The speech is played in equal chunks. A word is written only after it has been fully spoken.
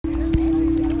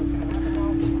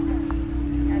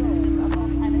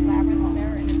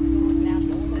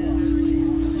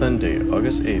Sunday,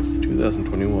 August 8th,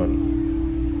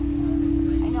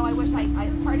 2021. I know, I wish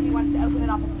part of me wants to open it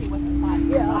up and see what's inside.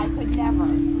 Yeah. But I could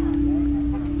never.